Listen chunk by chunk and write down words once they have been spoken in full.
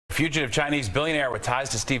Fugitive Chinese billionaire with ties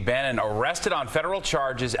to Steve Bannon arrested on federal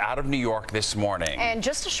charges out of New York this morning. And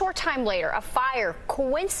just a short time later, a fire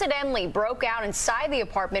coincidentally broke out inside the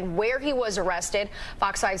apartment where he was arrested.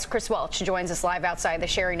 Fox 5's Chris Welch joins us live outside the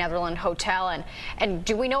Sherry Netherland Hotel. And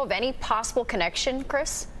do we know of any possible connection,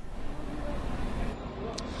 Chris?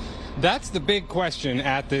 That's the big question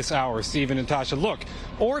at this hour, Steve and Natasha. Look,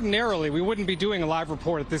 ordinarily we wouldn't be doing a live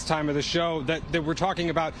report at this time of the show that we're talking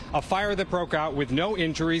about a fire that broke out with no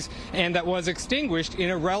injuries and that was extinguished in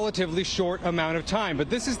a relatively short amount of time. But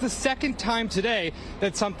this is the second time today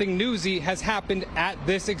that something newsy has happened at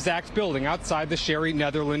this exact building outside the Sherry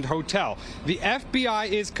Netherland Hotel. The FBI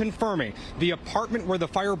is confirming the apartment where the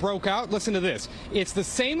fire broke out. Listen to this. It's the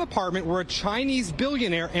same apartment where a Chinese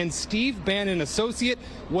billionaire and Steve Bannon associate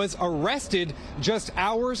was arrested just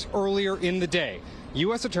hours earlier in the day.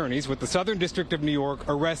 U.S. attorneys with the Southern District of New York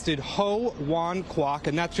arrested Ho Wan Kwok,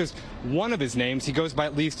 and that's just one of his names. He goes by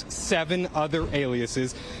at least 7 other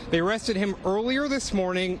aliases. They arrested him earlier this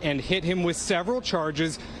morning and hit him with several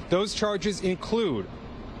charges. Those charges include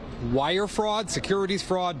wire fraud, securities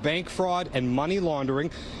fraud, bank fraud, and money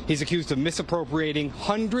laundering. He's accused of misappropriating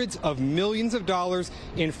hundreds of millions of dollars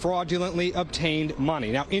in fraudulently obtained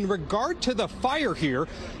money. Now, in regard to the fire here,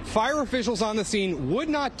 fire officials on the scene would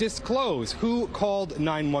not disclose who called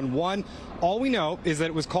 911. All we know is that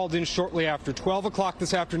it was called in shortly after 12 o'clock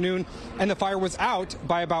this afternoon, and the fire was out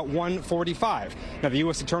by about 1:45. Now, the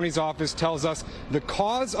U.S. Attorney's Office tells us the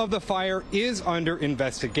cause of the fire is under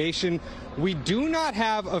investigation. We do not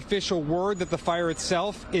have official word that the fire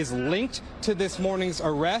itself is linked to this morning's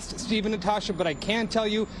arrest, Steve and Natasha, but I can tell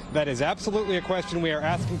you that is absolutely a question we are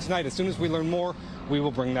asking tonight. As soon as we learn more, we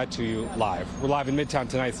will bring that to you live. We're live in Midtown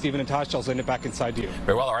tonight. Steve and Natasha, I'll send it back inside to you.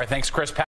 Very well. All right. Thanks, Chris.